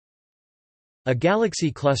A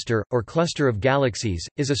galaxy cluster, or cluster of galaxies,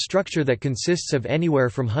 is a structure that consists of anywhere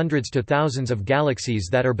from hundreds to thousands of galaxies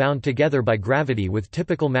that are bound together by gravity with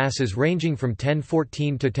typical masses ranging from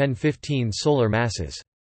 1014 to 1015 solar masses.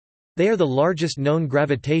 They are the largest known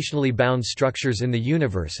gravitationally bound structures in the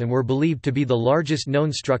universe and were believed to be the largest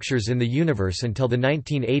known structures in the universe until the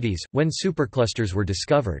 1980s, when superclusters were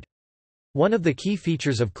discovered. One of the key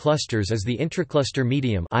features of clusters is the intracluster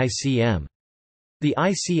medium (ICM). The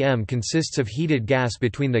ICM consists of heated gas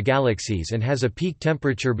between the galaxies and has a peak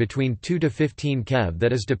temperature between 2 to 15 keV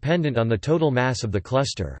that is dependent on the total mass of the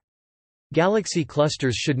cluster. Galaxy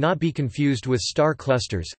clusters should not be confused with star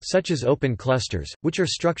clusters, such as open clusters, which are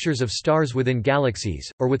structures of stars within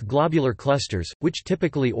galaxies, or with globular clusters, which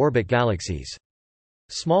typically orbit galaxies.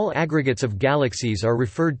 Small aggregates of galaxies are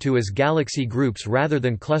referred to as galaxy groups rather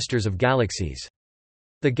than clusters of galaxies.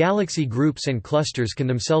 The galaxy groups and clusters can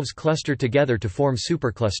themselves cluster together to form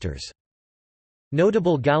superclusters.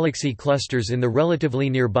 Notable galaxy clusters in the relatively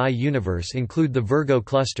nearby universe include the Virgo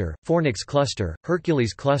cluster, Fornix cluster,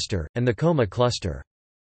 Hercules cluster, and the Coma cluster.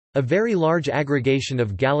 A very large aggregation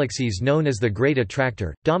of galaxies known as the Great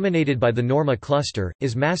Attractor, dominated by the Norma cluster,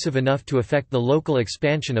 is massive enough to affect the local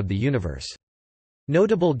expansion of the universe.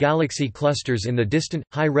 Notable galaxy clusters in the distant,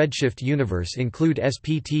 high-redshift universe include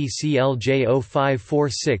SPT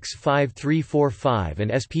CLJ05465345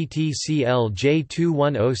 and SPT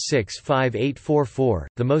CLJ21065844,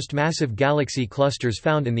 the most massive galaxy clusters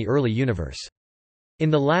found in the early universe.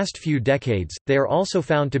 In the last few decades, they are also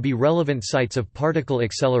found to be relevant sites of particle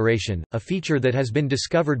acceleration, a feature that has been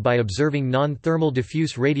discovered by observing non-thermal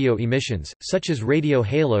diffuse radio emissions, such as radio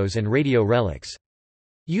halos and radio relics.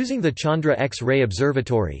 Using the Chandra X-ray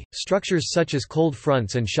Observatory, structures such as cold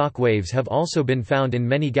fronts and shock waves have also been found in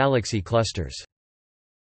many galaxy clusters.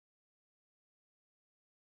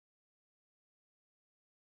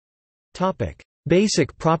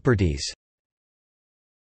 Basic properties.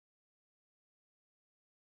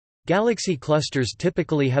 Galaxy clusters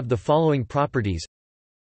typically have the following properties.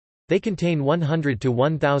 They contain 100 to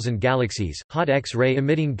 1000 galaxies, hot X-ray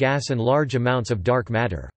emitting gas and large amounts of dark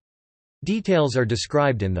matter. Details are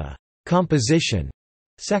described in the composition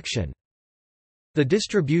section. The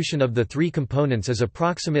distribution of the three components is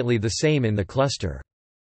approximately the same in the cluster.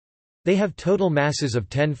 They have total masses of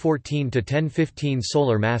 1014 to 1015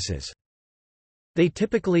 solar masses. They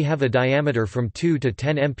typically have a diameter from 2 to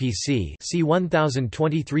 10 mpc, see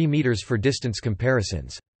 1023 meters for distance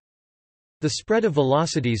comparisons. The spread of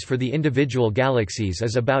velocities for the individual galaxies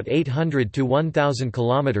is about 800 to 1000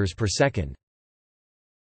 km per second.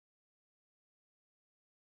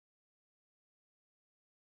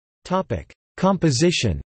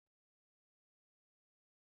 Composition.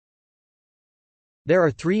 There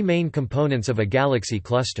are three main components of a galaxy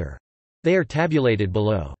cluster. They are tabulated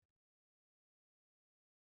below.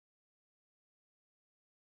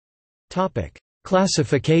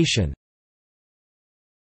 Classification.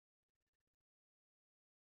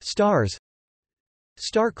 Stars,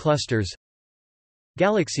 star clusters,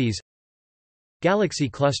 galaxies, galaxy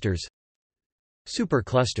clusters,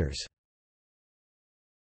 superclusters.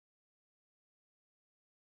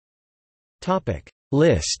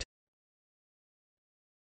 List.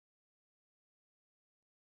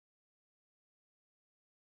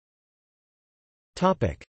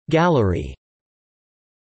 Gallery.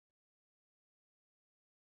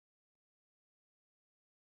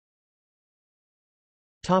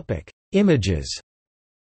 Images.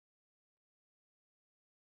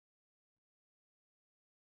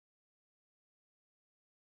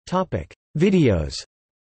 Videos.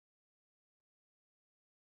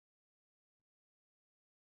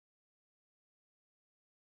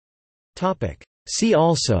 See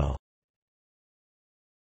also: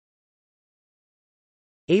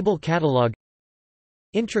 Abel catalog,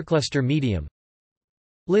 intracluster medium,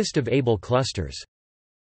 list of Abel clusters.